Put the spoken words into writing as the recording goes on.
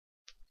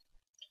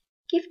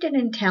Gifted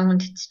and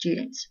talented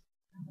students.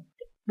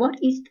 What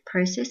is the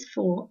process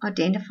for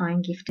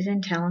identifying gifted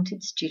and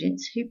talented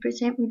students who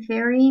present with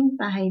varying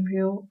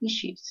behavioural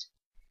issues?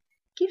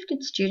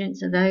 Gifted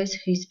students are those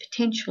whose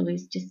potential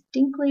is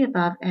distinctly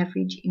above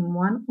average in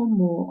one or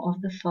more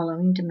of the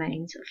following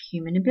domains of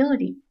human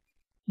ability: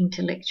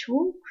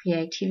 intellectual,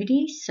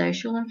 creativity,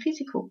 social and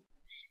physical.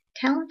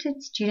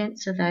 Talented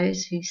students are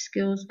those whose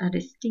skills are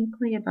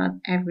distinctly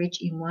above average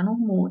in one or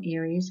more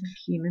areas of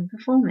human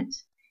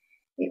performance.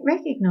 It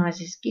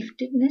recognises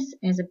giftedness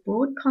as a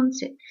broad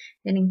concept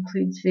that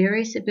includes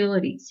various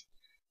abilities.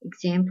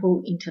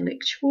 Example: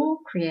 intellectual,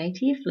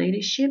 creative,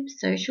 leadership,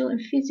 social and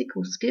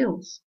physical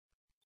skills.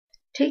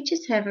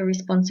 Teachers have a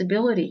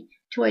responsibility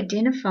to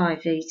identify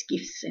these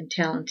gifts and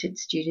talented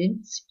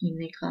students in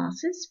their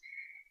classes,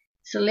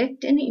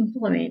 select and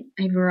implement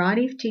a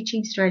variety of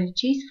teaching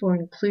strategies for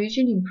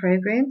inclusion in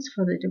programs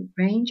for the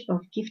range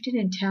of gifted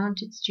and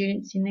talented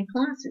students in their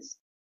classes.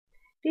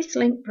 This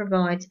link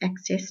provides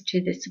access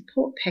to the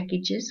support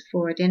packages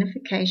for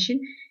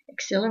identification,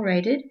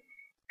 accelerated,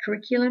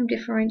 curriculum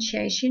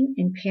differentiation,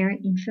 and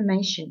parent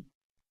information.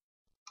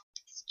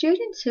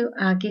 Students who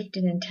are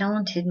gifted and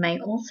talented may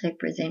also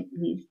present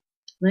with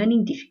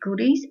learning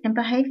difficulties and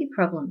behaviour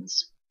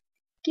problems.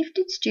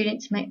 Gifted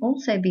students may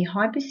also be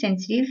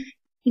hypersensitive,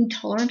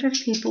 intolerant of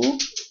people,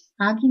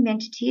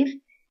 argumentative,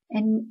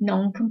 and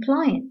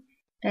non-compliant.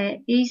 They are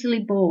easily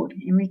bored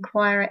and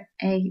require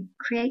a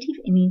creative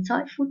and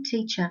insightful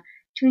teacher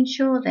to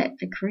ensure that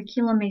the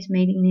curriculum is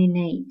meeting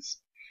their needs.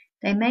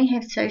 They may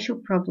have social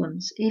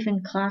problems,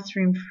 even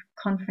classroom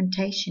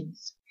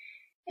confrontations.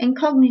 And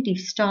cognitive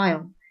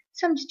style.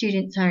 Some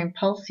students are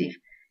impulsive,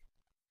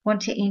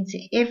 want to answer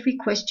every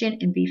question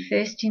and be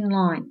first in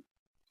line.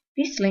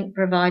 This link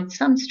provides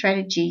some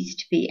strategies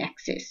to be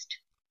accessed.